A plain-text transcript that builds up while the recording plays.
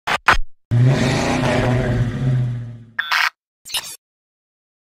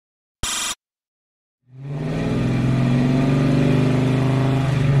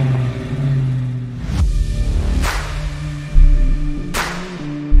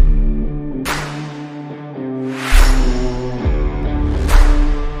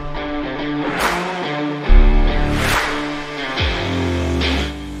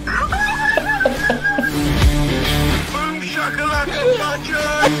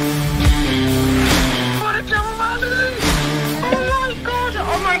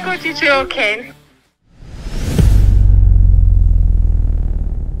You're joking.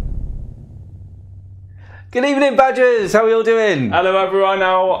 Good evening, Badgers. How are you all doing? Hello, everyone.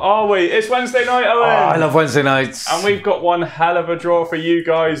 How are we? It's Wednesday night, Owen. Oh, I love Wednesday nights. And we've got one hell of a draw for you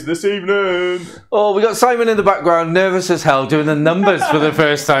guys this evening. Oh, we got Simon in the background, nervous as hell, doing the numbers for the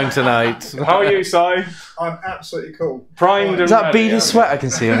first time tonight. How are you, Si? I'm absolutely cool. Primed and Is that ready, beady sweat I can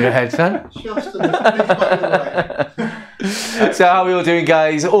see on your head, son? Just a little bit away. So how are we all doing,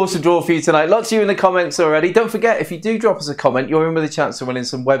 guys? Awesome draw for you tonight. Lots of you in the comments already. Don't forget, if you do drop us a comment, you're in with a chance of winning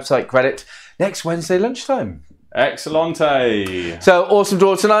some website credit next Wednesday lunchtime. Excellente. So awesome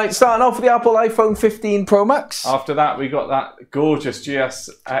draw tonight. Starting off with the Apple iPhone 15 Pro Max. After that, we got that gorgeous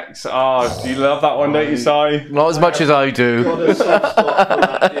GSXR. Do you love that one, don't you, Si? Not as much as I do. Got a soft spot for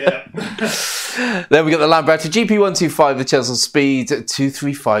that, yeah. Then we got the Lambretta GP125, the Chelsea Speed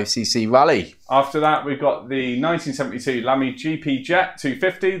 235cc Rally. After that, we've got the 1972 Lamy GP Jet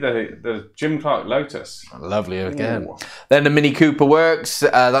 250, the Jim Clark Lotus. Lovely again. Ooh. Then the Mini Cooper Works.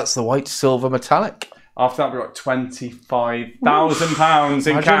 That's the white silver metallic. After that, we've got £25,000 in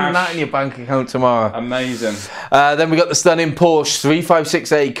Imagine cash. that in your bank account tomorrow. Amazing. Then we got the stunning Porsche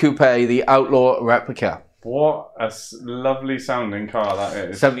 356A Coupe, the Outlaw replica. What a lovely sounding car that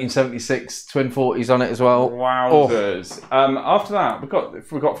is. 1776 twin 40s on it as well. Wowzers. After that, we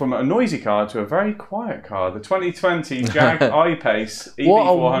got from a noisy car to a very quiet car, the 2020 Jag I-Pace EV400.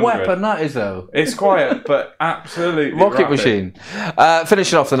 What a weapon that is, though. It's quiet, but absolutely Rocket rapid. machine.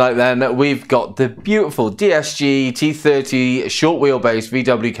 Finishing off the night then, we've got the beautiful DSG T30 short wheelbase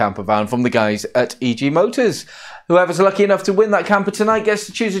VW camper van from the guys at EG Motors. Whoever's lucky enough to win that camper tonight gets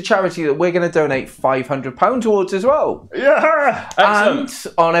to choose a charity that we're going to donate £500 towards as well. Yeah! Excellent.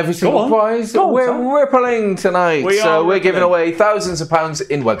 And on every single prize, we're rippling tonight. We're giving away thousands of pounds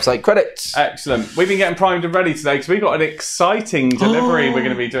in website credits. Excellent. We've been getting primed and ready today because we've got an exciting delivery we're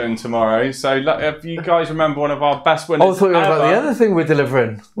going to be doing tomorrow. So if you guys remember one of our best winners Oh, I thought you were about the other thing we're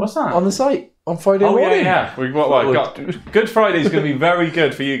delivering. What's that? On the site. On Friday morning. Yeah. Good Friday is going to be very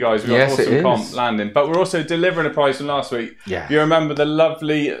good for you guys. We've got awesome comp landing. But we're also delivering a prize from last week. Yeah. If you remember the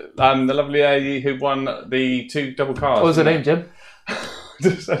lovely lady who won the 2 double cars. What was her name, Jim?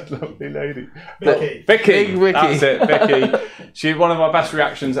 Just that lovely lady. Vicky. Vicky. Big Vicky. That's it, Vicky. She's one of our best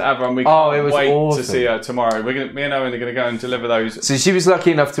reactions ever, and we can't wait to see her tomorrow. Me and Owen are going to go and deliver those. So she was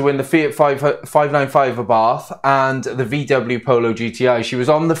lucky enough to win the Fiat 595 Abarth and the VW Polo GTI. She was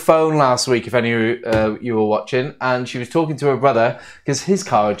on the phone last week, if any of you were watching, and she was talking to her brother because his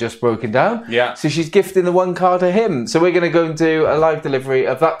car had just broken down. Yeah. So she's gifting the one car to him. So we're going to go and do a live delivery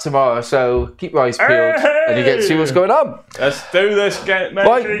of that tomorrow. So keep your eyes peeled and you get to see what's going on. Let's do this,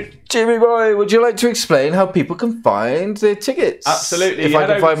 Right, Jimmy boy, would you like to explain how people can find their tickets? Absolutely. If I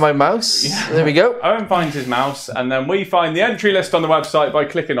can find my mouse. Yeah. There we go. Owen finds his mouse, and then we find the entry list on the website by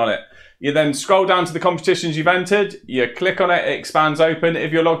clicking on it. You then scroll down to the competitions you've entered, you click on it, it expands open.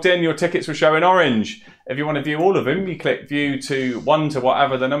 If you're logged in, your tickets will show in orange. If you want to view all of them, you click view to 1 to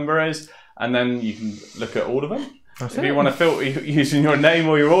whatever the number is, and then you can look at all of them. If you want to filter using your name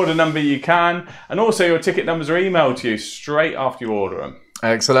or your order number, you can. And also your ticket numbers are emailed to you straight after you order them.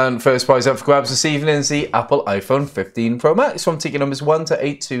 Excellent. First prize up for grabs this evening is the Apple iPhone 15 Pro Max from ticket numbers 1 to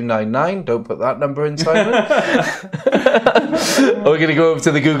 8299. Don't put that number in, Simon. We're going to go over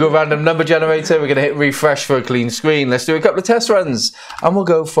to the Google random number generator. We're going to hit refresh for a clean screen. Let's do a couple of test runs. And we'll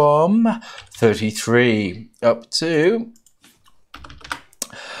go from 33 up to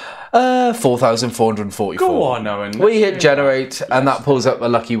 4,444. Go on, Owen. We hit generate and that pulls up a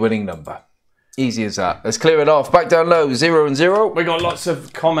lucky winning number. Easy as that. Let's clear it off. Back down low, 0 and 0. We got lots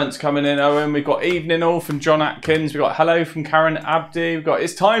of comments coming in, Owen. We've got evening all from John Atkins. We've got hello from Karen Abdi. We've got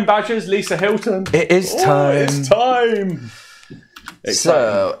it's time, Badgers, Lisa Hilton. It is time. It's time.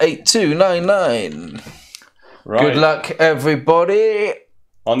 So, 8299. Right. Good luck, everybody.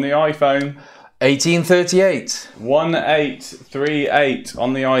 On the iPhone. 1838. 1838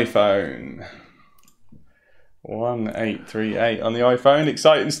 on the iPhone. 1838 on the iPhone.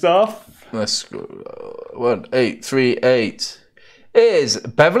 Exciting stuff. Let's go. 1838 is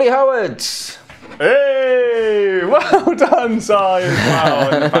Beverly Howard. Hey! Hey, well done, Si. Wow,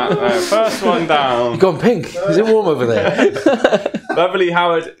 in the back there. First one down. You've gone pink. Is it warm over there? Beverly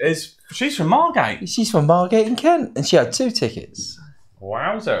Howard she's from Margate. She's from Margate in Kent, and she had 2 tickets.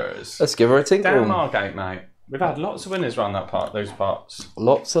 Wowzers. Let's give her a tinkle. Down Margate, mate. We've had lots of winners around those parts.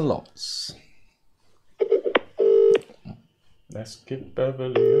 Lots and lots. Let's give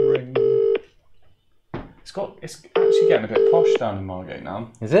Beverly a ring. It's actually getting a bit posh down in Margate now.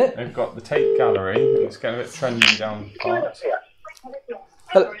 Is it? They've got the Tate Gallery. And it's getting a bit trendy down parts.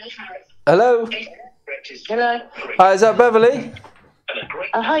 Hello? Hello. Hi, is that Beverly?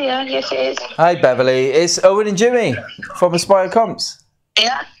 Hiya. Yes, it is. Hi, Beverly. It's Owen and Jimmy from Aspire Comps.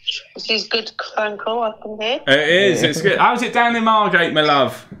 Yeah. This is good phone call. I can hear. It is. It's good. How's it down in Margate, my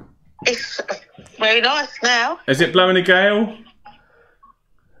love? It's very nice now. Is it blowing a gale?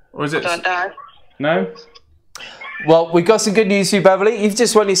 Or is it? I don't know. No? Well, we've got some good news for you, Beverly. You've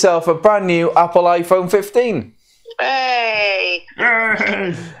just won yourself a brand new Apple iPhone 15. Hey.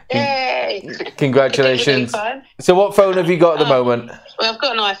 Yay. Congratulations. So what phone have you got at the moment? Well, I've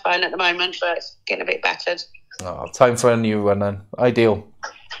got an iPhone at the moment, but it's getting a bit battered. Oh, time for a new one then. Ideal.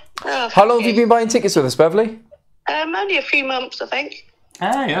 Oh, How long have you been buying tickets with us, Beverly? Only a few months, I think.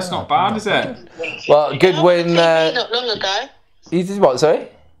 Hey, that's not bad, is it? Well, good win. Not long ago. You did what, sorry?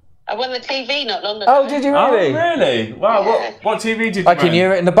 I won the TV not long ago. Oh, did you really? Oh, really? Wow, Yeah. what TV did you I can win?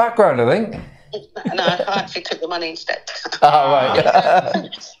 hear it in the background, I think. No, I actually took the money instead. Oh, right.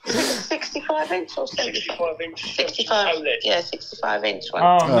 65 inch or 75 inch? 65. Yeah, 65 inch one.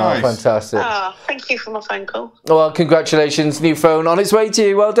 Oh, Oh, nice. fantastic. Thank you for my phone call. Well, congratulations. New phone on its way to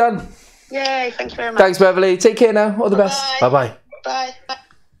you. Well done. Yay, thank you very much. Thanks, Beverly. Take care now. All the best. Bye. Bye-bye. Bye.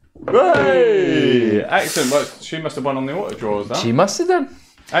 Hey! Excellent. Well, she must have won on the auto draws, then. She must have done.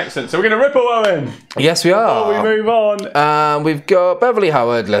 Excellent. So we're going to ripple, Owen. Yes, we Before we are. move on, We've got Beverly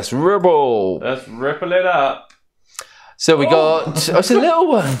Howard. Let's ribble. let's ripple it up. So we got... Oh, it's a little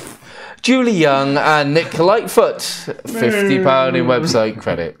one. Julie Young and Nick Lightfoot. £50 in website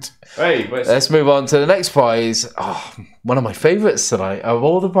credit. Hey, but Let's move on to the next prize. Oh, one of my favourites tonight of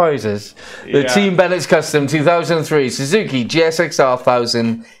all the prizes. The Yeah. Team Bennett's Custom 2003 Suzuki GSXR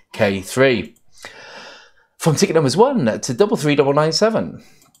 1000 K3. From ticket numbers 1 to 33997.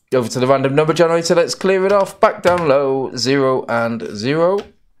 Over to the random number generator. Let's clear it off. Back down low. 0 and 0.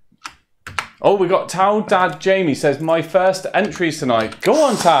 oh, we got Tao Dad Jamie says, my first entries tonight. Go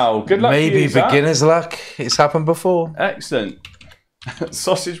on, Tao. Good luck to Maybe you, sir. beginner's luck. It's happened before. Excellent.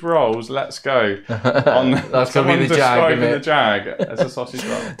 Sausage rolls, let's go. On That's going to be the Jag, describing isn't the it? Jag as a sausage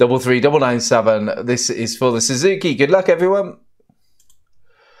roll. 33997. This is for the Suzuki. Good luck, everyone.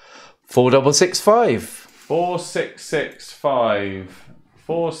 4665. 4665.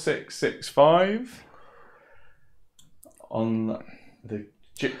 4665 on the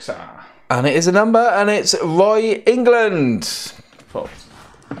jigsaw. And it is a number, and it's Roy England. Fox.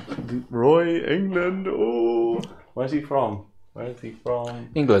 Roy England. Oh, where's he from?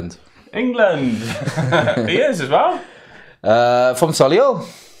 England. England. He is as well. From Solihull.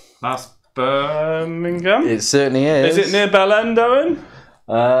 That's Birmingham. It certainly is. Is it near Bell End, Owen?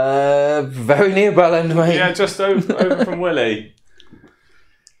 Very near Bellend, mate. Yeah, just over from Willie.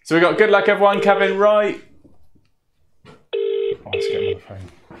 So we got good luck, everyone. Kevin Wright. Oh, let's get him on the phone.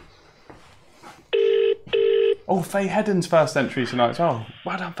 Oh, Faye Hedden's first entry tonight as well.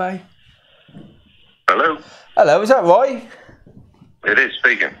 Well done, Faye. Hello. Hello, is that Roy? It is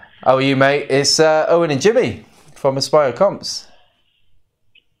speaking. How are you, mate? It's Owen and Jimmy from Aspire Comps.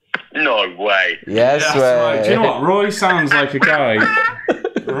 No way. Yes, That's Roy. right. Do you know what? Roy sounds like a guy.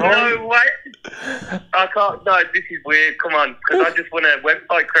 No way. I can't. No, this is weird. Come on, because I just won a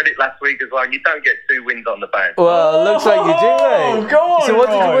website credit last week as well. And you don't get 2 wins on the bounce. Well, looks like you do, mate. Go on, So what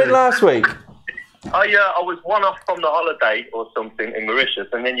did you Roy. win last week? I was one off from the holiday or something in Mauritius,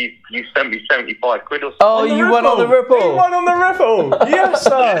 and then you sent me 75 quid or something. Oh, you won on the He Ripple. won on the Ripple. Yes,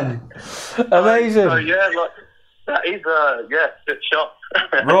 son. Amazing. So yeah, like that is good shot.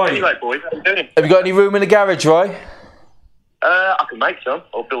 Right. Anyway, boys, how you doing? Have you got any room in the garage, Roy? I can make some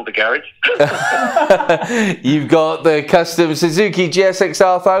or build a garage. You've got the custom Suzuki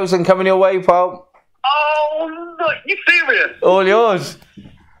GSXR 1000 coming your way, pal. Oh, look, you serious? All yours.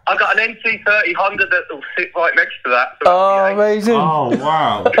 I got an NC30 Honda that will sit right next to that. So Oh, that'll be amazing. Oh,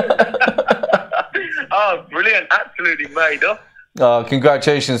 wow. Oh, brilliant. Absolutely made up. Oh,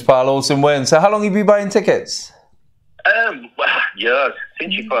 congratulations, pal. Awesome win. So how long have you been buying tickets? Well, years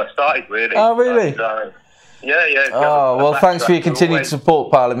since you first started, really. Oh, really? And, yeah. Oh, well, thanks for your continued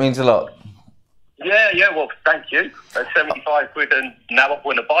support, pal. It means a lot. Yeah, yeah. Well, thank you. That's 75 quid, and now I've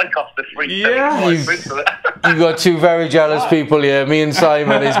won a bike off the free. Yeah. You've got two very jealous people here. Me and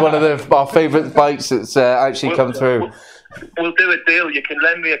Simon is one of our favourite bikes that's actually come through. We'll do a deal. You can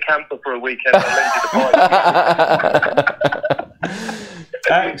lend me a camper for a weekend. I'll lend you the bike.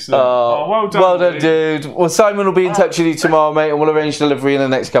 Excellent. Oh, well done. Well done, dude. Well, Simon will be in touch with you tomorrow, mate, and we'll arrange delivery in the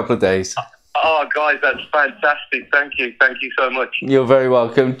next couple of days. Oh, guys, that's fantastic. Thank you. Thank you so much. You're very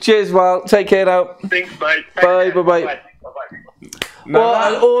welcome. Cheers, Val. Take care now. Thanks, mate. Bye. Bye-bye.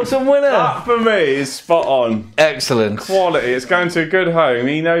 What an awesome winner. That for me is spot on. Excellent. Quality. It's going to a good home.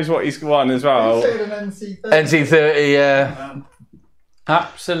 He knows what he's won as well. NC30, yeah.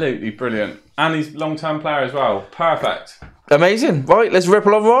 Absolutely brilliant. And he's a long-term player as well. Perfect. Amazing. Right, let's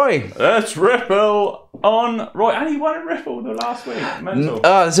ripple on Roy. Let's ripple on Roy. And he won a ripple the last week. Mental.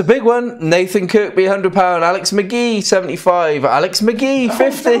 There's a big one. Nathan Kirkby, £100. Alex McGee, 75. Alex McGee,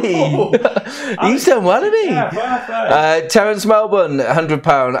 50. He's done well, hasn't he? Yeah, perfect. Terence Melbourne,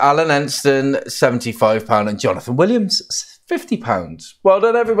 £100. Alan Enston, £75. And Jonathan Williams, £50. Well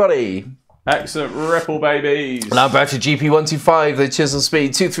done, everybody. Excellent ripple, babies. Now back to GP125, the Chisel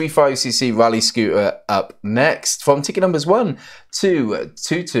Speed 235cc rally scooter up next. From ticket numbers 1 to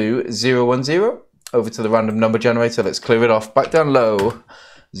 22010. Over to the random number generator. Let's clear it off. Back down low.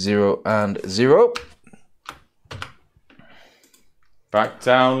 0 and 0. Back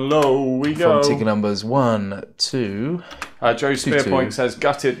down low we go. From ticket numbers 1 to... Joe Spearpoint says,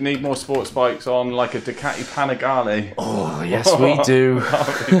 gutted, need more sports bikes on like a Ducati Panigale. Oh, yes, we do. That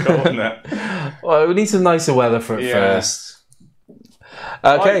would be cool, wouldn't it? Well, we need some nicer weather for it first.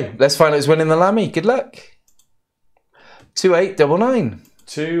 Okay, let's find out who's winning the Lammy. Good luck. 2899.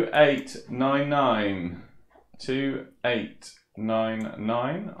 2899.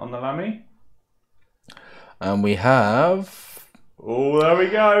 2899 on the Lammy. And we have... Oh, there we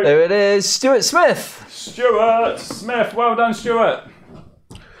go. There it is. Stuart Smith. Stuart Smith. Well done, Stuart.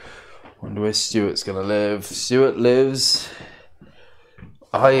 Wonder where Stuart's going to live. Stuart lives...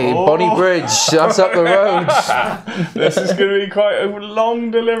 Bonnie Bridge. That's up the road. This is going to be quite a long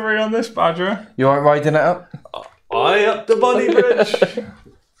delivery on this badger. You alright riding it up? Aye, up the Bonnie Bridge.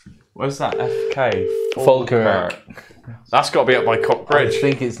 Where's that? FK? Falkirk. That's got to be up by Cockbridge. I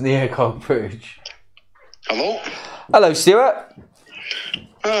think it's near Cockbridge. Hello? Hello, Stuart.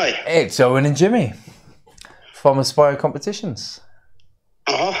 Hi. It's Owen and Jimmy from Aspire Competitions.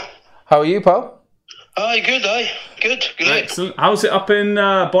 Uh-huh. How are you, pal? Aye, good, aye. Good, great. Excellent. How's it up in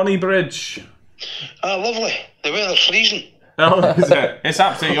Bonnie Bridge? Lovely. The weather's freezing. Oh, is it? It's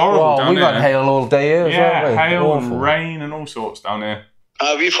absolutely horrible down we've here. got hail all day here as well, haven't we? Hail Awful. and rain and all sorts down here.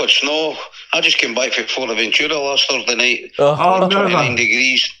 We've had snow. I just came back from Fuerteventura last Thursday night. Oh, no, 29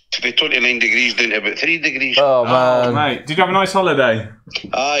 degrees. To be 29 degrees down to about 3 degrees. oh, man. Oh, mate. Did you have a nice holiday?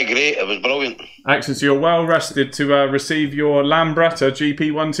 Aye, great. It was brilliant. Excellent. So you're well rested to receive your Lambretta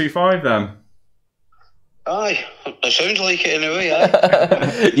GP125 then? Aye, it sounds like it anyway,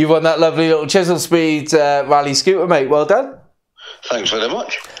 aye. You won that lovely little Chisel Speed rally scooter, mate. Well done. Thanks very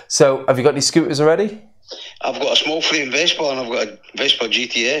much. So, have you got any scooters already? I've got a small frame Vespa and I've got a Vespa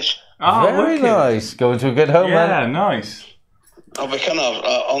GTS. Oh, Very wicked. nice. Going to a good home, Yeah, man. nice. I'll be kind of,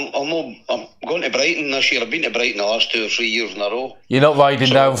 I'm going to Brighton this year. I've been to Brighton the last 2 or 3 years in a row. You're not riding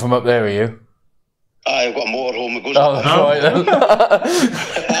down from up there, are you? I've got a motorhome that goes Oh, up that's right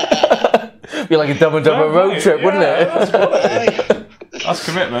then. Be like a Dumb and Dumber road trip, wouldn't it? Aye. That's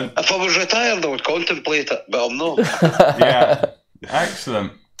commitment. If I was retired, I would contemplate it, but I'm not. Yeah.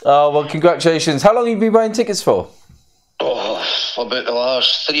 Excellent. Oh, well, congratulations. How long have you been buying tickets for? Oh, about the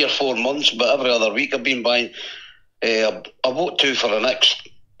last 3 or 4 months, but every other week I've been buying. I bought 2 for the next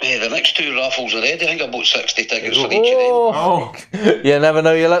 2 raffles already. I think I bought 60 tickets for each of them. Oh, You never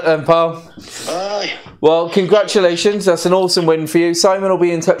know your luck then, pal. Aye. Well, congratulations. That's an awesome win for you. Simon will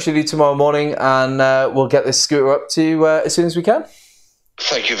be in touch with you tomorrow morning and we'll get this scooter up to you as soon as we can.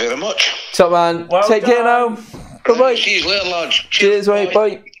 Thank you very much. Top man. Well Take care now. Bye-bye. See you later, lads. Cheers, mate.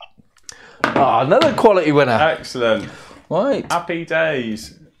 Bye. Oh, another quality winner. excellent. Right. Happy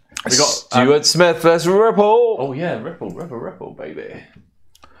days. We got Stuart Smith. Let's ripple. Oh yeah, ripple, baby.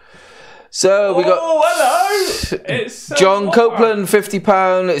 So we got hello. It's John Copeland,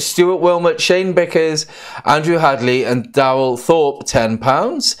 £50. Stuart Wilmot, Shane Bickers, Andrew Hadley, and Darryl Thorpe,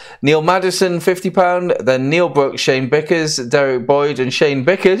 £10. Neil Madison, £50. Then Neil Brooks, Shane Bickers, Derek Boyd, and Shane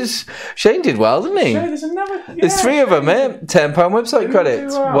Bickers. Shane did well, didn't he? There's another. There's 3 of them, eh? £10 website credit.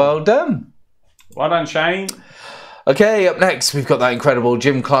 do well. Well done. Well done, Shane. Okay, up next, we've got that incredible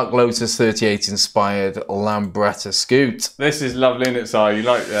Jim Clark Lotus 38 inspired Lambretta Scoot. This is lovely in its eye. You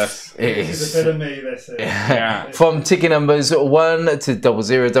like this? It is. It's a bit of me, this is. Yeah. From ticket numbers 1 to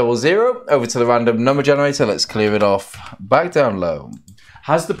 0000 over to the random number generator. Let's clear it off. Back down low.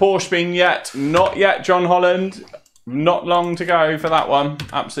 Has the Porsche been yet? Not yet, John Holland. Not long to go for that one.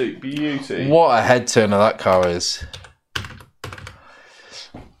 Absolute beauty. What a head turner that car is.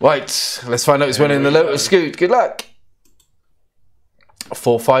 Right, let's find out who's winning the Lotus Scoot. Good luck.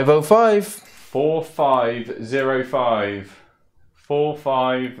 4505. 4505.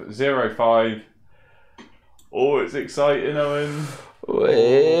 4505. Oh, it's exciting, Owen.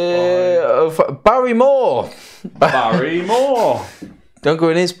 Barry Moore. Barry Moore. Don't go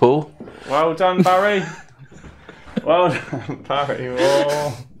in his pool. Well done, Barry. Well done, Barry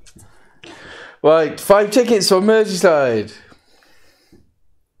Moore. Right, 5 tickets for Merseyside.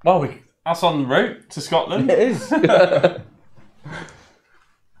 Well, that's en route to Scotland. It is.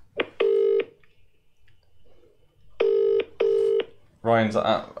 Ryan's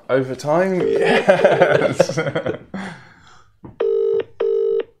at overtime. Yes.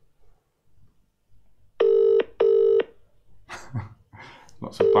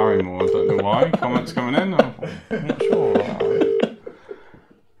 Lots of Barrymore. I don't know why. Comments coming in. I'm not sure.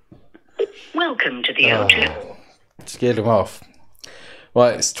 Welcome to the O2. Scared him off.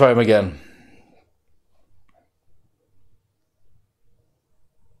 Right, let's try him again.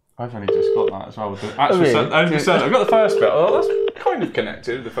 I've only just got that as well. With the actual I've got the first bit. Oh, that's kind of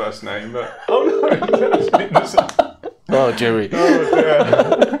connected to the first name, but oh no, it's Oh, Jerry. oh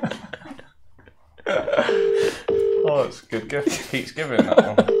dear. Oh, it's a good gift. Keeps giving that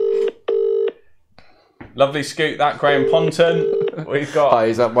one. Lovely scoot, that Graham Ponton. We've got. Hi,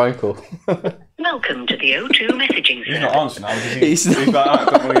 is that Michael? Welcome to the O2 messaging He's service. not answering now because he's like that.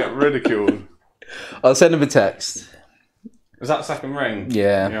 Don't want to get ridiculed. I'll send him a text. Was that second ring?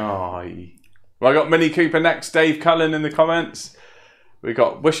 Yeah. Yay. Well, I got Mini Cooper next. Dave Cullen in the comments. We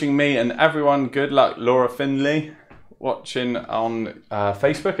got wishing me and everyone good luck. Laura Finley watching on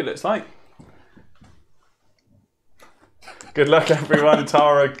Facebook. It looks like. Good luck, everyone.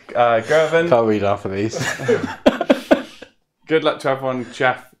 Tara Gervin. Can't read half of these. Good luck to everyone.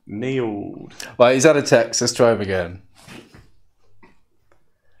 Jeff Neild. Right, he's had a text. Let's try him again.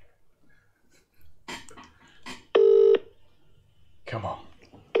 Come on.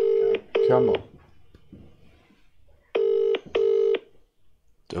 Come on.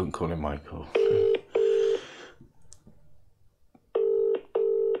 Don't call him Michael.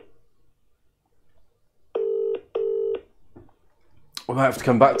 We might have to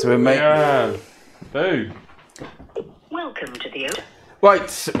come back to him, mate. Yeah. Boo. Welcome to the O2.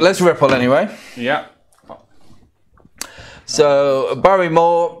 Right, let's ripple anyway. Yeah. So, Barry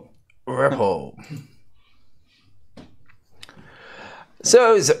Moore, ripple.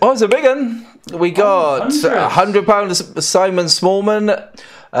 So, it's a big one. We got £100 Simon Smallman,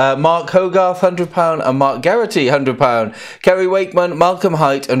 Mark Hogarth £100, and Mark Garrity £100. Kerry Wakeman, Malcolm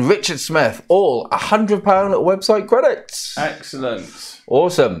Height, and Richard Smith, all £100 website credits. Excellent.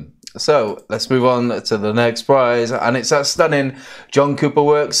 Awesome. So, let's move on to the next prize, and it's that stunning John Cooper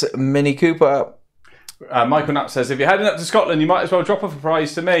Works Mini Cooper. Michael Knapp says, if you're heading up to Scotland, you might as well drop off a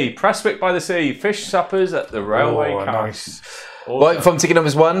prize to me. Prestwick by the Sea, fish suppers at the railway car. Nice. Awesome. Right, from ticket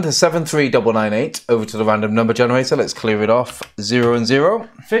numbers 1 to 73998, over to the random number generator. Let's clear it off. 0 and 0.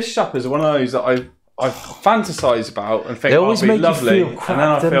 Fish suppers are one of those that I fantasise about and think, they always make lovely, you feel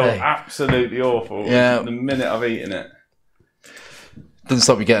crap, and then I feel they? absolutely awful the minute I've eaten it. Doesn't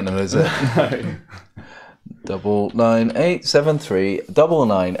stop you getting them, does it? No.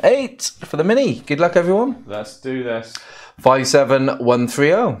 9873998 for the mini. Good luck, everyone. Let's do this.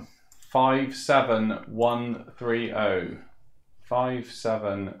 57130. 57130.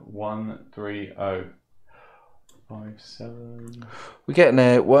 57130. 57. We're getting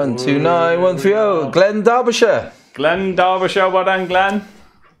it. 129130. Glenn Derbyshire. Glenn Derbyshire. Well done, Glenn.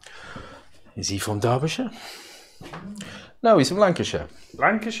 Is he from Derbyshire? No, he's from Lancashire.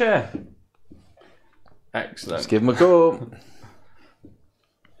 Lancashire. Excellent. Let's give him a call.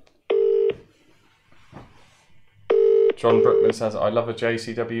 John Brookman says, I love a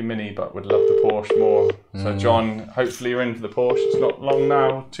JCW Mini, but would love the Porsche more. So, John, hopefully you're in for the Porsche. It's not long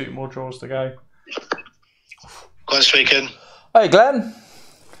now. 2 more draws to go. Glenn speaking. Hi, Glenn.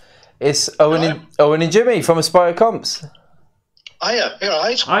 It's Owen and Jimmy from Aspire Comps. Hiya, you all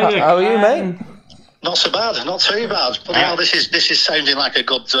right? How are you, mate? Not so bad, not too bad. But now this is sounding like a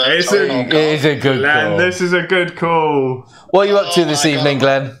good. It's a good Glenn, call. this is a good call. What are you up to this evening,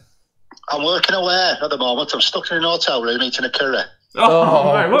 Glenn? I'm working away at the moment. I'm stuck in an hotel room eating a curry.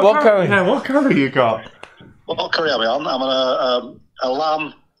 Oh, mate, what curry? Yeah, what curry you got? What curry am I on? I'm on a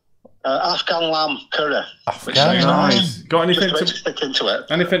lamb, Afghan lamb curry. Afghan Very lamb. nice. Got anything Just a bit to to stick into it.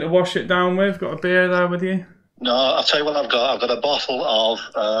 anything to wash it down with? Got a beer there with you? No, I'll tell you what I've got. I've got a bottle of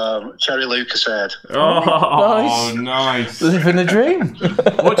Cherry Lucasade. Oh, nice. Living a dream.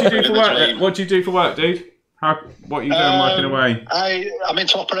 What do you do for Living the work? dream. What do you do for work, dude? What are you doing working away? I'm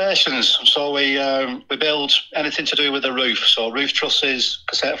into operations, so we build anything to do with the roof. So roof trusses,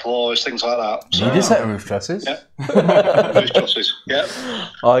 cassette floors, things like that. So, You just set roof trusses. yeah. Roof trusses, yeah.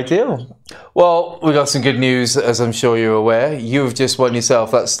 Ideal. Well, we got some good news, as I'm sure you're aware. You've just won yourself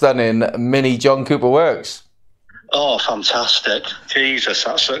that stunning mini John Cooper Works. Oh, fantastic! Jesus,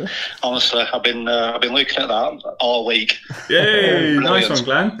 that's it. Honestly, I've been looking at that all week. Yay! Nice Brilliant. one,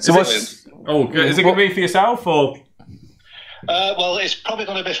 Glenn. So what's... Oh, good. Is it going to be for yourself or? Well, it's probably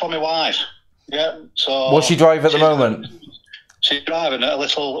going to be for my wife. Yeah. So. What's she drive at the moment? She's driving a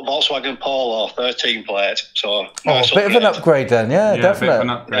little Volkswagen Polo 13 plate. So. Oh, nice a bit of an upgrade then, yeah, Yeah, a bit of definitely. an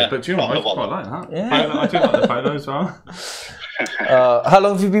upgrade. Yeah. But do you know what? I Proper quite one. like that. Yeah. I do like the polo as well. How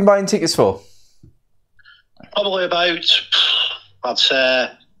long have you been buying tickets for? Probably about, I'd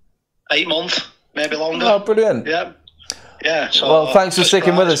say, 8 months, maybe longer. Oh, brilliant. Yeah. Yeah. So. Well, thanks for first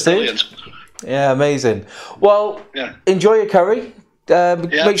sticking with prize, us, dude. brilliant. Yeah, amazing. Well, Yeah. enjoy your curry.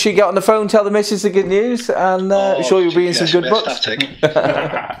 Make sure you get on the phone, tell the missus the good news, and I'm sure you'll be in some yes, good books. ecstatic.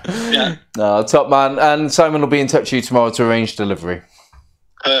 Yeah. No, top man. And Simon will be in touch with you tomorrow to arrange delivery.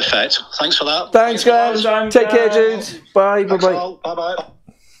 Perfect. Thanks for that. Thanks, guys. Well done, Take care, guys. dude. Bye. Thanks Bye-bye. all. Bye-bye.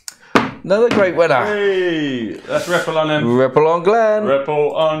 Another great winner. Hey, let's ripple on him. Ripple on Glenn.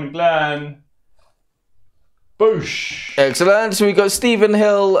 Ripple on Glenn. Boosh. Excellent. So we got Stephen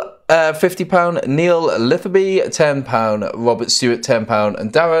Hill, £50, Neil Litherby, £10, Robert Stewart, £10,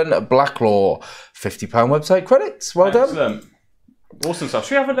 and Darren Blacklaw, £50 website credits. Well done. Excellent. Awesome stuff.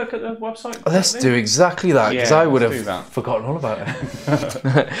 Should we have a look at the website? Let's do exactly that, because Yeah, I would let's do have that. forgotten all about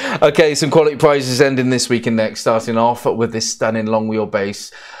it. Okay, some quality prizes ending this week and next, starting off with this stunning long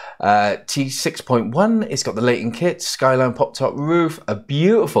wheelbase T6.1. It's got the Leighton kit, Skyline pop top roof, a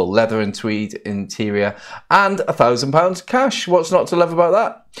beautiful leather and tweed interior, and £1,000 cash. What's not to love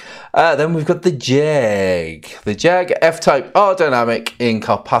about that? Then we've got the Jag. The Jag F-Type R Dynamic in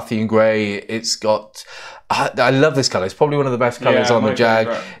Carpathian Grey. It's got... I love this colour. It's probably one of the best colours Yeah, on the my Jag.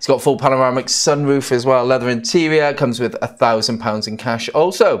 favourite. It's got full panoramic sunroof as well, leather interior. Comes with £1,000 in cash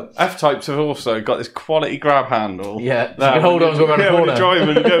also. F-Types have also got this quality grab handle. Yeah, so you can hold on to go around the when corner. you're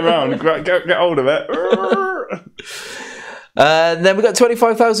driving and go around, get hold of it. And then we got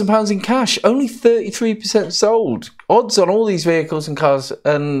 £25,000 in cash. Only 33% sold. Odds on all these vehicles and cars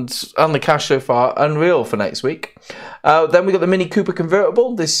and the cash so far, unreal for next week. Then we got the Mini Cooper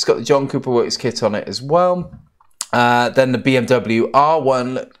convertible. This has got the John Cooper Works kit on it as well. Then the BMW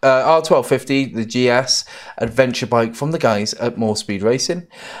R1250, the GS adventure bike from the guys at More Speed Racing.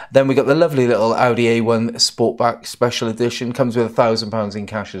 Then we got the lovely little Audi A1 Sportback Special Edition. Comes with £1,000 in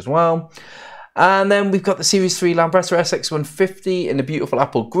cash as well. And then we've got the Series 3 Lambretta SX150 in the beautiful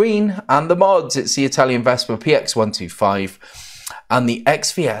apple green. And the mods, it's the Italian Vespa PX125 and the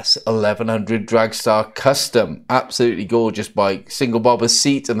XVS 1100 Dragstar Custom. Absolutely gorgeous bike. Single bobber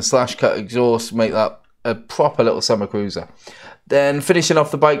seat and a slash cut exhaust make that a proper little summer cruiser. Then finishing off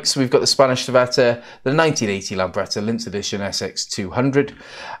the bikes, we've got the Spanish Civetta, the 1980 Lambretta Linz Edition SX200.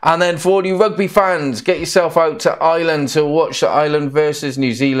 And then for all you rugby fans, get yourself out to Ireland to watch the Ireland versus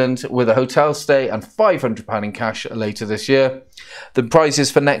New Zealand with a hotel stay and £500 in cash later this year. The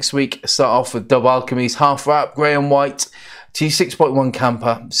prizes for next week start off with Dub Alchemy's half wrap, grey and white, T6.1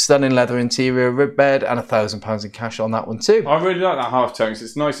 camper, stunning leather interior, rib bed, and £1,000 in cash on that one too. I really like that half tone 'cause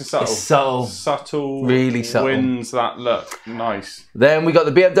it's nice and subtle. It's subtle. Subtle. Really subtle. Wins that look. Nice. Then we got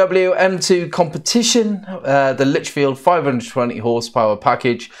the BMW M2 Competition, the Litchfield 520 horsepower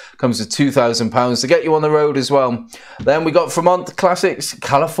package. Comes with £2,000 to get you on the road as well. Then we got Fremont Classics,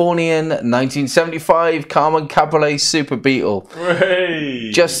 Californian 1975 Carmen Cabriolet Super Beetle.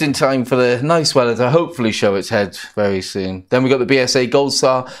 Hey. Just in time for the nice weather to hopefully show its head very soon. Then we got the BSA Gold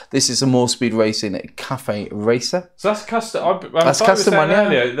Star. This is a More Speed Racing Cafe Racer. So that's custom. That's custom one, yeah.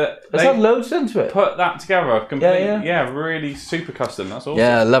 Earlier that It's they had loads into it. put that together completely. Yeah. Really super custom. That's awesome.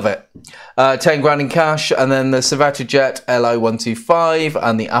 Yeah, love it. 10 grand in cash, and then the Civetta Jet LI125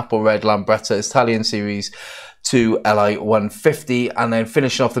 and the Apple Red Lambretta Italian Series 2 LI150. And then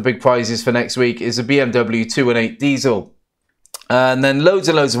finishing off the big prizes for next week is a BMW 218 diesel. And then loads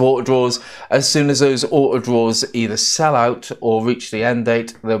and loads of auto draws. As soon as those auto draws either sell out or reach the end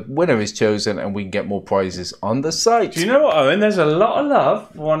date, the winner is chosen and we can get more prizes on the site. Do you know what, Owen? There's a lot of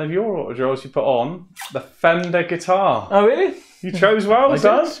love for one of your auto draws you put on, the Fender guitar. Oh, really? You chose well,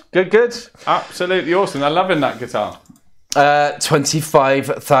 son. Good. Absolutely awesome. I'm loving that guitar.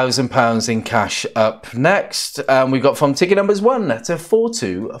 £25,000 in cash up next. We've got from ticket numbers 1 to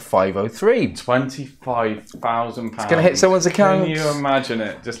 42503. £25,000. It's going to hit someone's account. Can you imagine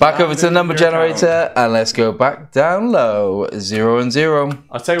it? Just back over to the number generator, and let's go back down low. 0 and 0.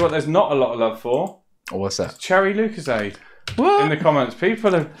 I'll tell you what, there's not a lot of love for. What's that? Cherry Lucasade. What? In the comments,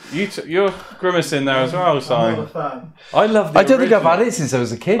 people are you're grimacing there as well, Si. I love. I don't think I've had it since I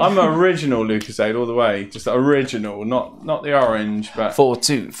was a kid. I'm original Lucasade all the way, just original, not the orange. But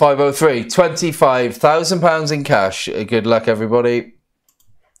 42503, £25,000 in cash. Good luck, everybody.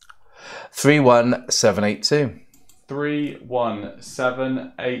 31782.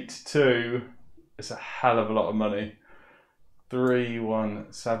 31782. It's a hell of a lot of money.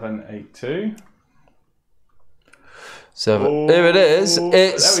 31782. So here it is.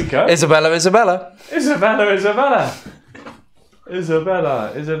 It's there we go. Isabella.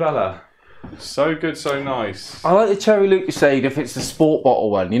 So good, so nice. I like the Cherry Lucasade if it's the sport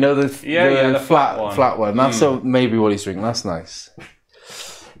bottle one. You know, the flat one. That's maybe what he's drinking. That's nice.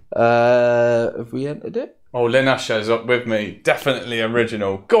 Have we entered it? Oh, Lynn Asher's up with me. Definitely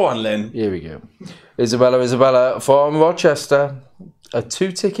original. Go on, Lynn. Here we go. Isabella from Rochester. A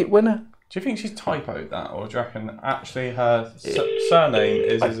 2-ticket winner. Do you think she's typoed that, or do you reckon actually her surname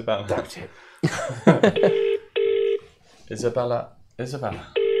is Isabella? I doubt it. Isabella.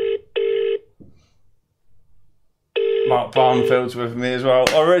 Mark Barnfield's with me as well.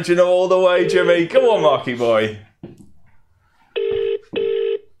 Original all the way, Jimmy. Come on, Marky boy. Do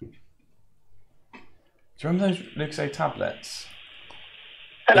you remember those Lucasade tablets?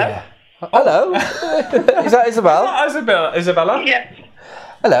 Hello? Yeah. Hello? Is that Isabella? Isabella? Yes.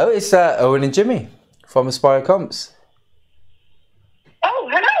 Hello, it's Owen and Jimmy from Aspire Comps. Oh,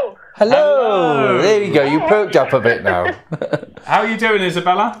 hello. Hello. There you go. You perked up a bit now. How are you doing,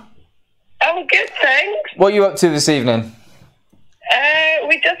 Isabella? I'm good, thanks. What are you up to this evening?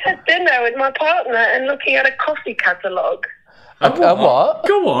 We just had dinner with my partner and looking at a coffee catalogue. A what?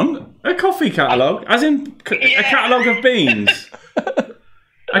 Go on. A coffee catalogue? As in a catalogue of beans?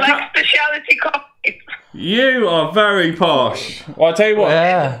 Specialty coffee. You are very posh. Well, I'll tell you what.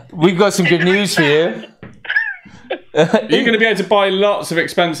 Yeah. We've got some good news for you. You're going to be able to buy lots of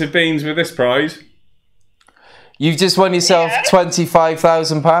expensive beans with this prize. You've just won yourself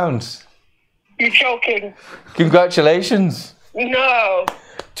 £25,000. You're joking. Congratulations. No.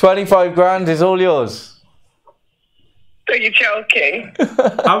 25 grand is all yours. Are you joking?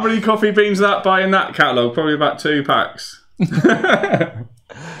 How many coffee beans is that buy in that catalogue? Probably about 2 packs.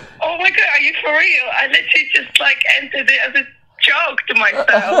 Oh my God, are you for real? I literally just entered it as a joke to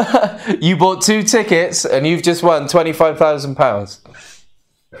myself. You bought 2 tickets and you've just won £25,000.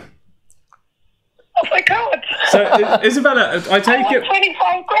 Oh my God. So, Isabella, I take it...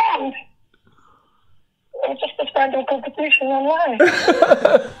 25 grand. It was just a random competition online.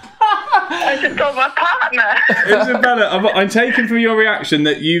 I just told my partner. Isabella, I'm taking from your reaction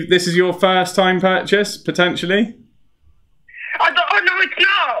that this is your first time purchase, potentially? Oh no, it's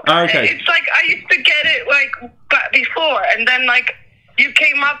not. Okay. It's I used to get it back before, and then you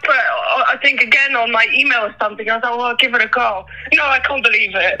came up, I think again on my email or something. I was like, well, I'll give it a go. No, I can't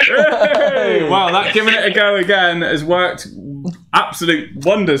believe it. Hey! Wow, that giving it a go again has worked absolute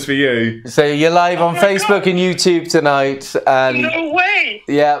wonders for you. So you're live on Facebook and YouTube tonight. And no way.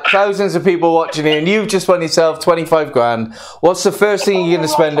 yeah, thousands of people watching it, and you've just won yourself 25 grand. What's the first thing you're going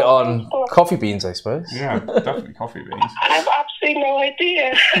to spend it on? Coffee beans, I suppose. Yeah, definitely coffee beans. I have absolutely no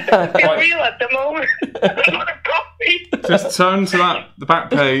idea. It's real at the moment. A lot of coffee. Just turn to the back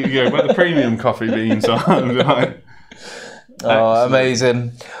page, where the premium coffee beans are. Oh,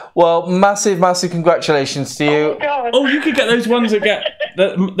 amazing. Well, massive congratulations to you. Oh, God. Oh, you could get those ones that get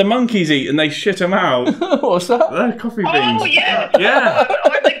the monkeys eat and they shit them out. What's that? They're coffee beans. Oh, yeah. Yeah.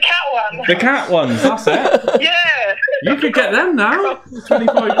 Or the cat one. The cat ones, that's it. Yeah. You could get them now.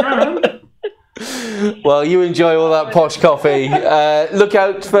 25 grand. Well, you enjoy all that posh coffee. Look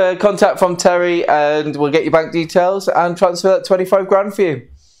out for contact from Terry and we'll get your bank details and transfer that 25 grand for you.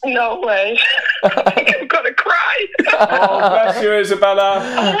 No way. I'm going to cry. Oh, bless you, Isabella.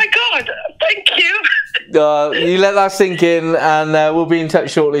 Oh, my God. Thank you. You let that sink in and we'll be in touch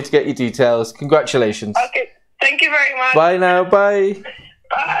shortly to get your details. Congratulations. Okay. Thank you very much. Bye now. Bye.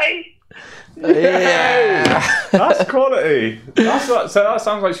 Bye. Yeah. That's quality. So that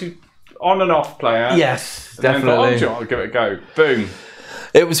sounds like she's on and off player. Yes, And then definitely. thought, I'll give it a go. Boom.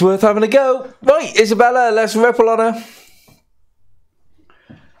 It was worth having a go. Right, Isabella, let's ripple on her.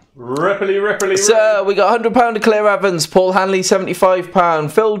 Ripply. So we got £100 to Claire Evans, Paul Hanley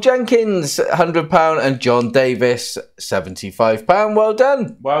 £75, Phil Jenkins £100, and John Davis £75. Well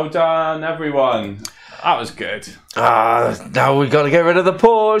done. Well done, everyone. That was good. Now we've got to get rid of the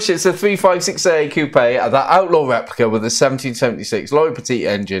Porsche. It's a 356A Coupe, that Outlaw replica with a 1776 Lorry Petite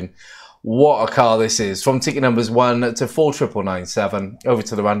engine. What a car this is. From ticket numbers 1 to 49997. Over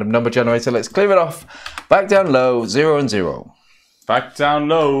to the random number generator. Let's clear it off. Back down low, 0 and 0. Back down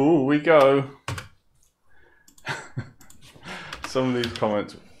low we go. Some of these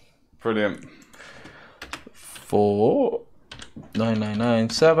comments, brilliant.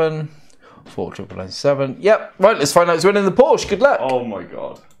 49997. 49997. Yep. Right, let's find out who's winning the Porsche. Good luck. Oh my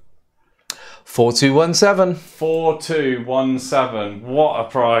god. 4217. 4217. What a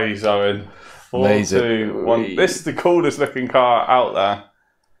prize, Owen. 421. This is the coolest looking car out there.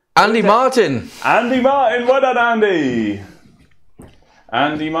 Andy Martin. Andy Martin. Well done, Andy.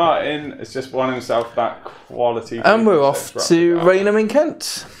 Andy Martin has just won himself that quality. And we're off to Rainham in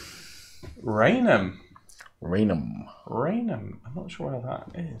Kent. Rainham. Rainham. I'm not sure where that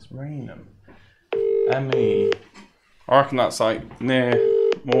is. Rainham. ME. I reckon that's like near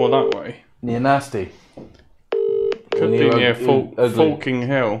more that way. Near Nasty. Could be near Falking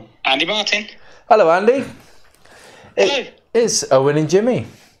Hill. Andy Martin. Hello, Andy. Hello. It's Owen and Jimmy.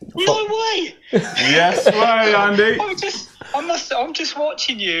 No way. Yes way, Andy. I'm just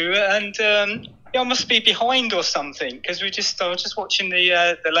watching you, and I must be behind or something because I was just watching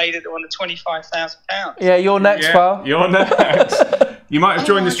the lady that won the £25,000. Yeah, you're next, pal. You're next. You might have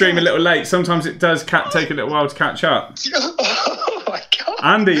joined the stream a little late. Sometimes it does take a little while to catch up. Oh my god.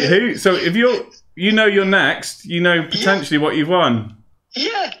 Andy, so if you're next, you know potentially what you've won.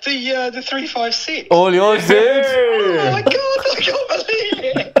 Yeah, the 356. All yours, dude. Oh my god, I can't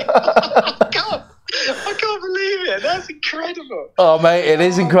believe it. I can't believe it. That's incredible. Oh, mate, it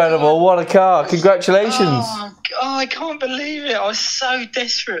is incredible. What a car. Congratulations. Oh, I can't believe it. I was so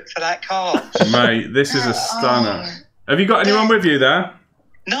desperate for that car. Mate, this is a stunner. Have you got anyone with you there?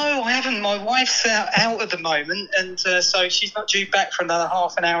 No, I haven't. My wife's out at the moment, and so she's not due back for another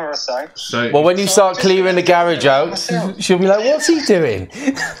half an hour or so. Well, when you start clearing the garage out, she'll be like, what's he doing?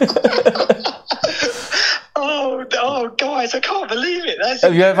 Oh, guys, I can't believe it.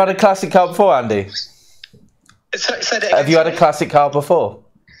 Have you ever had a classic car before, Andy? Have you had a classic car before?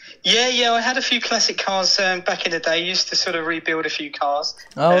 Yeah, I had a few classic cars back in the day. Used to sort of rebuild a few cars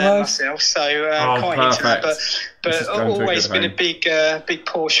myself, so quite into that. But always been a big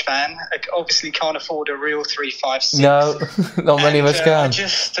Porsche fan. I obviously can't afford a real 356. No, not many of us can. I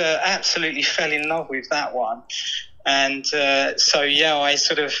just absolutely fell in love with that one. And so I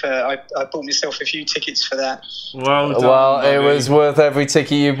sort of I bought myself a few tickets for that. Well done, well, it was worth every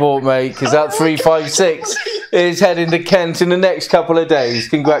ticket you bought, mate, because that 356 is heading to Kent in the next couple of days.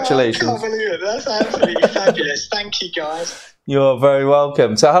 Congratulations! I can't believe it. That's absolutely fabulous. Thank you, guys. You're very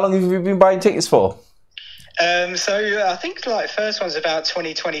welcome. So, how long have you been buying tickets for? So I think like first one's about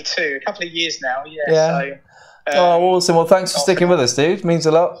 2022, a couple of years now. Yeah. So, awesome. Well, thanks for sticking with us, dude. Means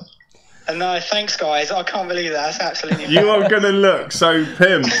a lot. No, thanks, guys. I can't believe that. That's absolutely You are going to look so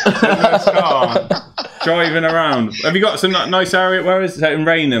pimped in this car, driving around. Have you got some nice area? Where is it? In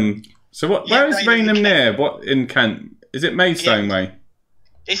Rainham. So where is Rainham near? What, in Kent? Is it Maidstone way?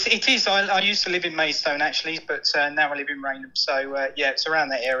 It is. I used to live in Maidstone, actually, but now I live in Rainham. So, it's around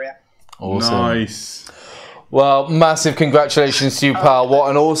that area. Awesome. Nice. Well, massive congratulations to you, pal. What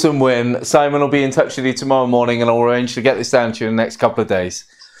an awesome win. Simon will be in touch with you tomorrow morning and I'll arrange to get this down to you in the next couple of days.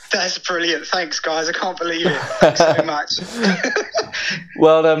 That's brilliant. Thanks, guys. I can't believe it. Thanks so much.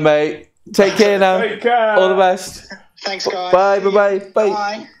 Well done, mate. Take care now. Take care. All the best. Thanks, guys. Bye.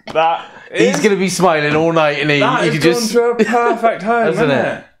 Bye. He's going to be smiling all night, and he That can has just gone to a perfect home, hasn't isn't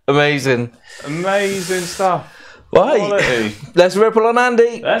it? Amazing. Amazing stuff. Right. Quality. Let's ripple on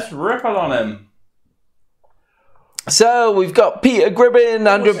Andy. Let's ripple on him. So we've got Peter Gribbin,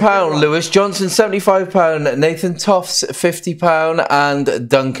 £100, Lewis Johnson, £75, Nathan Toffs, £50, and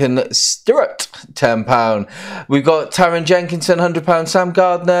Duncan Stewart, £10. We've got Taron Jenkinson, £100, Sam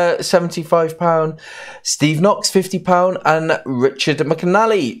Gardner, £75, Steve Knox, £50, and Richard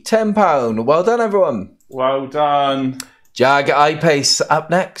McNally, £10. Well done, everyone. Well done. Jag I-Pace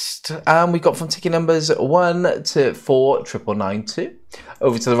up next, and we've got from ticket numbers 1 to 49992.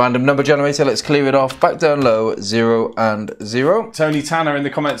 Over to the random number generator. Let's clear it off. Back down low, 0 and 0. Tony Tanner in the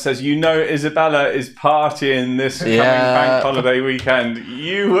comments says, you know Isabella is partying this coming bank holiday weekend.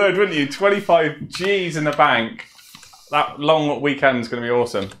 You would, wouldn't you? 25 G's in the bank. That long weekend's going to be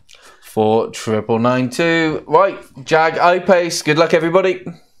awesome. 49992. Right, Jag I-Pace. Good luck, everybody.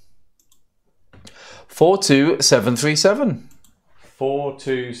 42737.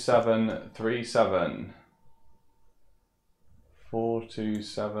 42737.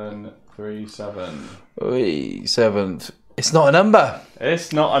 42737. 7th. It's not a number.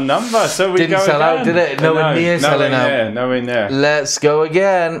 It's not a number, so we Didn't go sell again. out, did it? Nowhere near selling out. Nowhere near. Let's go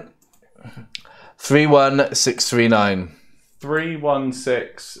again. 31639.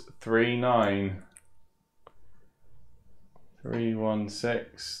 31639.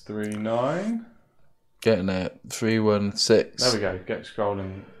 31639. Getting it. 316. There we go. Get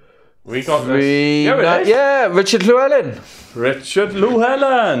scrolling. We got Three, this. yeah, Richard Llewellyn. Richard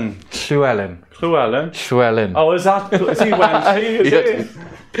Llewellyn. Llewellyn. Llewellyn. Llewellyn. Oh, is he Welsh? Is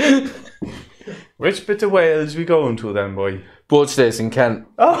he? Which bit of Wales we going to then, boy? Broadstairs in Kent.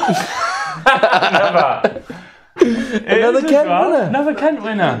 Oh. Never. Another Kent winner. Another Kent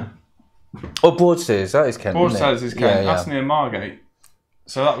winner. Oh, Broadstairs. That is Kent. Broadstairs is Kent. Yeah, That's near Margate.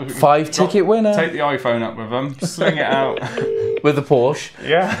 So that was 5-ticket winner. Take the iPhone up with them, sling it out. With the Porsche.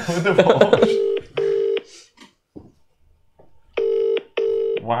 Yeah, with the Porsche.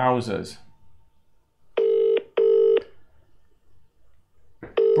 Wowzers.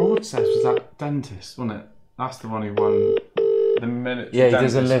 Broadstairs was that dentist, wasn't it? That's the one who won the minute. Yeah, he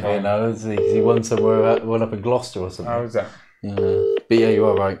doesn't live here now, does he? He won somewhere, one up in Gloucester or something. How is that? Yeah. But yeah, you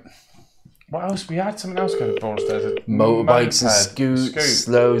are right. What else? We had something else go to Broadstairs. Motorbikes and scoots.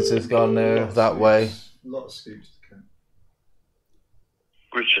 Loads has gone there that way. A lot of scoots to Kent.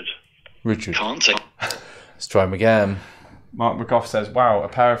 Richard. Can't say. Let's try him again. Mark McGough says, wow, a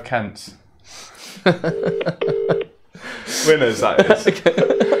pair of Kents. Winners, that is.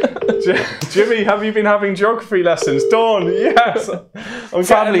 Jimmy, have you been having geography lessons? Dawn, yes.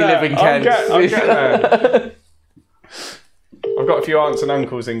 Family live in Kent. I'm getting there. I've got a few aunts and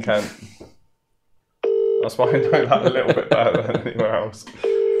uncles in Kent. That's why I know that a little bit better than anywhere else.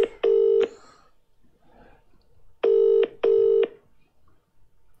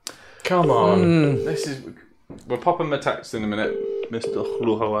 Come on. We'll pop him a text in a minute, Mr.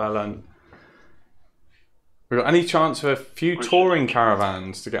 Llewellyn. We got any chance for a few touring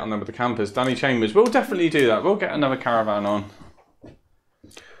caravans to get on there with the campers? Danny Chambers, we'll definitely do that. We'll get another caravan on.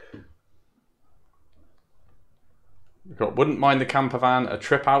 We've got wouldn't mind the camper van, a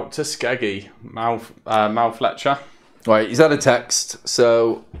trip out to Skeggy. Mal Fletcher. Right, he's had a text,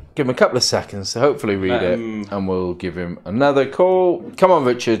 so give him a couple of seconds to hopefully read it, and we'll give him another call. Come on,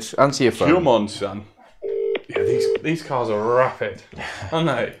 Richard, answer your phone. Come on, son. Yeah, these cars are rapid, aren't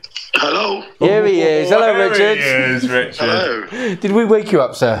they? Hello. Here he is. Hello, Richard. Here he is, Richard. Hello. Did we wake you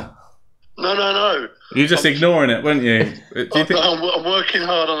up, sir? No. You're just ignoring it, weren't you? Do you think... I'm working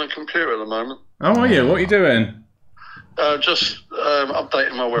hard on a computer at the moment. Oh, are you? What are you doing? Just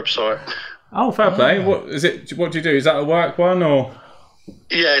updating my website. Oh, fair play. What is it? What do you do? Is that a work one or?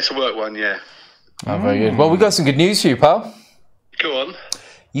 Yeah, it's a work one. Yeah. Oh, very good. Well, we got some good news for you, pal. Go on.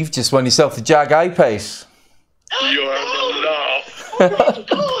 You've just won yourself the Jag I-Pace. You're having a laugh.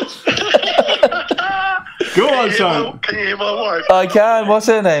 Go on, son. Can you hear my wife? I can. What's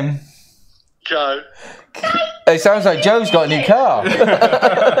her name? Joe. It sounds like Joe's got a new car.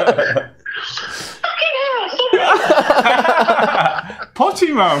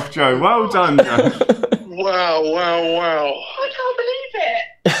 Potty mouth, Joe. Well done, Joe. Wow. I can't believe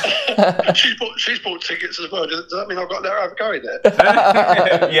it. She's bought tickets as well. Does that mean I've got to let her have a go in it?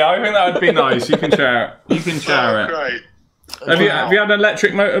 Yeah, I think that would be nice. You can share it. You can share it. Great. Have you had an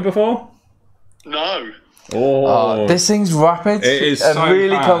electric motor before? No. Oh, this thing's rapid. It is and so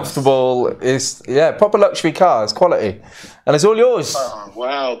really fast. comfortable. It's proper luxury car. It's quality, and it's all yours. Oh,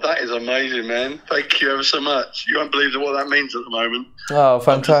 wow, that is amazing, man. Thank you ever so much. You won't believe what that means at the moment. Oh,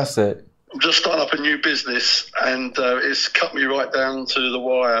 fantastic. I'm just starting up a new business, and it's cut me right down to the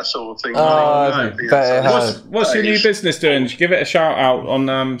wire, sort of thing. What's your new business doing? Give it a shout out on.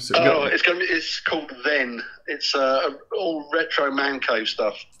 It's called Then. It's all retro man cave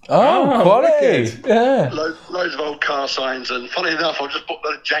stuff. Oh, quality! Wicked. Yeah. Loads of old car signs, and funny enough, I just bought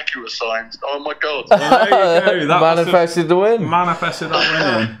the Jaguar signs. Oh my god! Well, there you go. That manifested the win. Manifested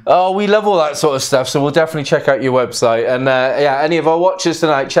that win. Oh, we love all that sort of stuff, so we'll definitely check out your website. And any of our watchers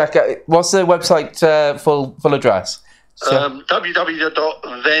tonight, check out. What's the website full address?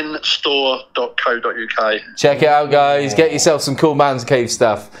 www.thenstore.co.uk. Check it out, guys. Get yourself some cool man's cave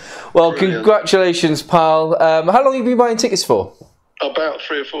stuff. Well, Brilliant. Congratulations, pal. How long have you been buying tickets for? About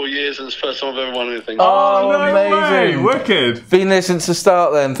 3 or 4 years, and it's the first time I've ever won anything. Oh, no amazing! Way. Wicked. Been there since the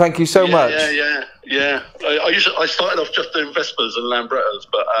start. Then, thank you so much. Yeah. I started off just doing Vespers and Lambrettas,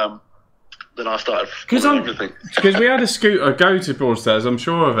 but then I started because everything. Because we had a scooter go to Broadstairs, I'm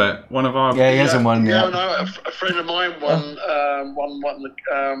sure of it. One of our he hasn't won yet. Yeah, no, a friend of mine won a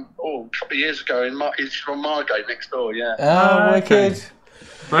couple of years ago. He's from Margate next door. Yeah. Oh, wicked!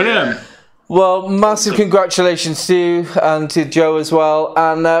 Brilliant. Well, massive congratulations to you and to Joe as well.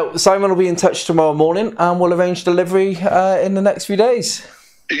 And Simon will be in touch tomorrow morning, and we'll arrange delivery in the next few days.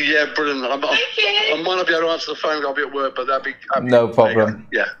 Yeah, brilliant. I might not be able to answer the phone. I'll be at work, but that'd be no problem.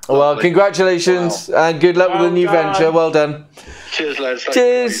 Yeah. Well, lovely. Congratulations and good luck with the new venture. Well done. Cheers, lads.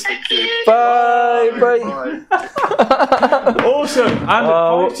 Cheers. Thank you. Bye. Bye. Awesome. And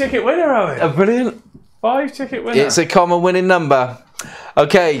 5-ticket winner, Owen. Brilliant. 5-ticket winner. It's a common winning number.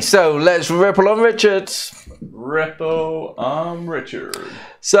 Okay, so let's ripple on Richard. Ripple on Richard.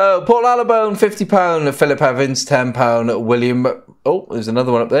 So, Paul Allabone, £50. Philip Evans, £10. William... Oh, there's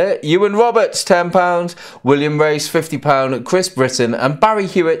another one up there. Ewan Roberts, £10. William Race, £50. Chris Britton and Barry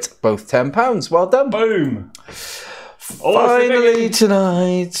Hewitt, both £10. Well done. Boom. Finally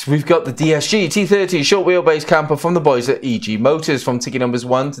tonight, we've got the DSG T30 short wheelbase camper from the boys at EG Motors from ticket numbers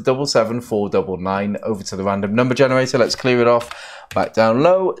 1 to 77499. Over to the random number generator. Let's clear it off. Back down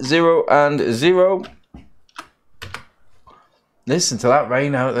low. 0 and 0. Listen to that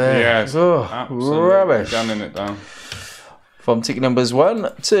rain out there. Yes, absolutely rubbish. Jamming it down. From ticket numbers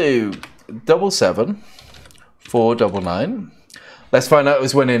 1 to 77499. Let's find out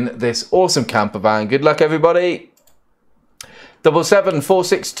who's winning this awesome camper van. Good luck, everybody.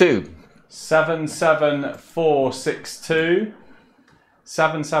 77462. 77462.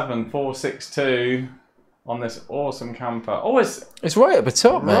 77462 on this awesome camper. Oh, it's right at the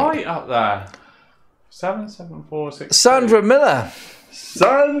top, mate. Right up there. 77462. Sandra Miller.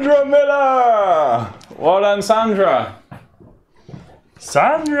 Sandra Miller. Well done, Sandra.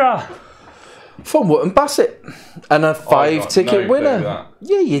 Sandra. From Wootton Bassett. And a 5-ticket winner.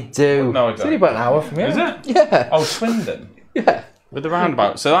 Yeah, you do. No, I don't. It's only about an hour from here. Is it? Yeah. Oh, Swindon. Yeah. With the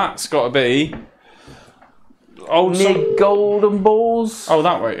roundabout. So that's got to be... Near Golden Balls. Oh,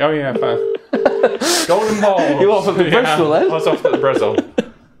 that way. Oh, yeah, fair. Golden Balls. You off at the Bristol, then? I was off at the Bristol.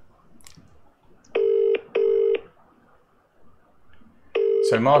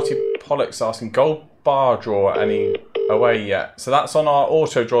 So Marty Pollock's asking, gold bar draw any away yet? So that's on our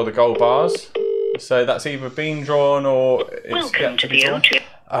auto draw, the gold bars. So that's either been drawn or it's Welcome to the O2.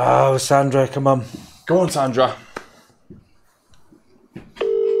 Oh, Sandra, come on. Go on, Sandra.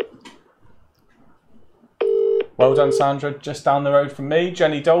 Well done, Sandra. Just down the road from me,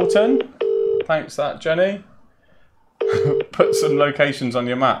 Jenny Dalton. Thanks for that, Jenny. Put some locations on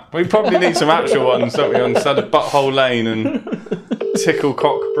your map. We probably need some actual ones, don't we, instead of Butthole Lane and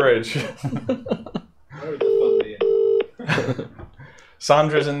Ticklecock Bridge.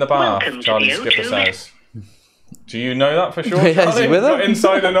 Sandra's in the bath, Charlie Skipper says. Do you know that for sure, Yeah, is he with her? Got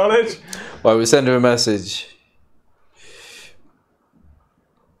insider knowledge? Well, we'll send her a message.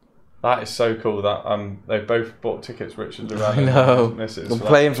 That is so cool that they both bought tickets, Richard. I know. I'm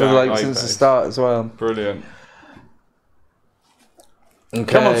playing for like since the start as well. Brilliant. Okay.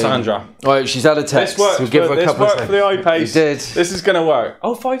 Come on, Sandra. All right, she's had a text. We'll give her a couple of seconds. For the iPace. You did. This is going to work.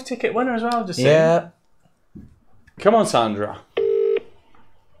 Oh, 5-ticket winner as well. Just yeah. Come on, Sandra.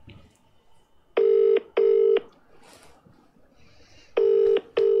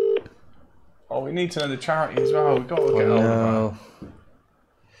 Oh, we need to know the charity as well. We've got to get hold of that.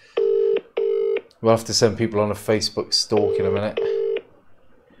 We'll have to send people on a Facebook stalk in a minute.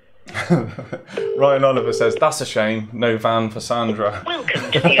 Ryan Oliver says, that's a shame. No van for Sandra.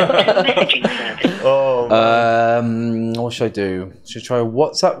 Welcome to the O2 messaging service. Oh, what should I do? Should I try a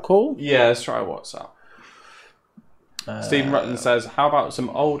WhatsApp call? yeah, let's try WhatsApp. Stephen Rutland says, how about some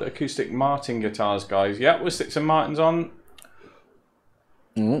old acoustic Martin guitars, guys? Yeah, we'll stick some Martins on.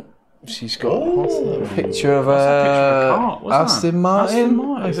 She's got a picture of Aston Martin. Aston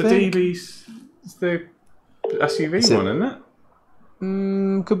Martin. It's a DB. It's the SUV one, isn't it?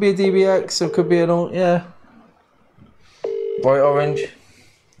 Could be a DBX or could be an old, yeah. Bright orange.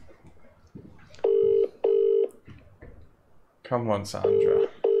 Come on, Sandra.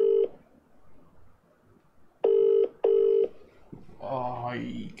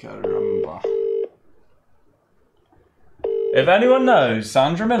 Ay, caramba. If anyone knows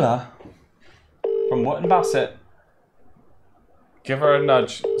Sandra Miller from Wootton Bassett, give her a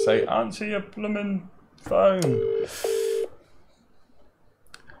nudge. Say, answer your blooming phone.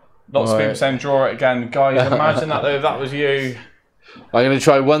 Lots of people saying draw it again. Guys, imagine that though, if that was you. I'm going to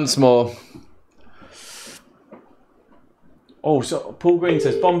try once more. Oh, so Paul Green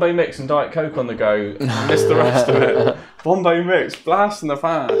says Bombay Mix and Diet Coke on the go. Missed the rest of it. Bombay Mix, blast in the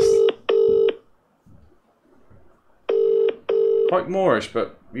fast. Quite Moorish,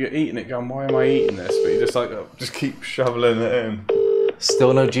 but you're eating it going, why am I eating this? But you just like, just keep shoveling it in.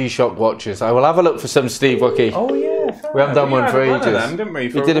 Still no G-Shock watches. I will have a look for some, Steve Wookie. Oh yeah, we haven't done one for ages. Them, didn't we?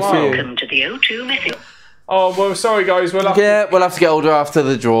 We did a few. Welcome to the O2 message. Oh well, sorry guys. We'll have to get older after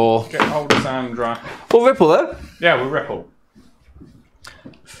the draw. Get hold of Sandra. Well, Ripple though. Yeah, we'll Ripple.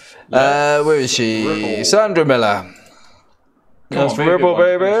 Where is she? Ripple. Sandra Miller. That's Ripple,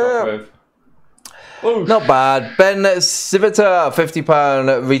 baby. Not bad. Ben Civita,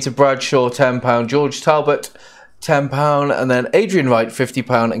 £50. Rita Bradshaw, £10. George Talbot, £10. And then Adrian Wright,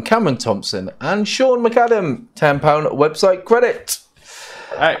 £50. And Cameron Thompson and Sean McAdam, £10 website credit.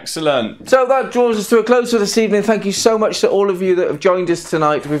 Excellent. So that draws us to a close for this evening. Thank you so much to all of you that have joined us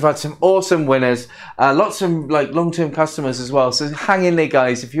tonight. We've had some awesome winners, lots of long-term customers as well. So hang in there,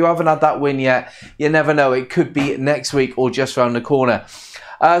 guys. If you haven't had that win yet, you never know. It could be next week or just around the corner.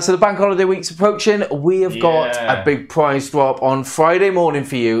 So the bank holiday week's approaching. We have got a big prize drop on Friday morning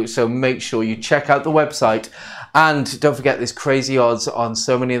for you. So make sure you check out the website. And don't forget, there's crazy odds on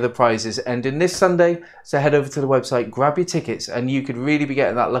so many of the prizes ending this Sunday. So head over to the website, grab your tickets, and you could really be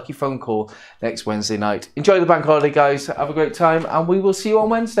getting that lucky phone call next Wednesday night. Enjoy the bank holiday, guys. Have a great time, and we will see you on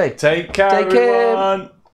Wednesday. Take care, everyone.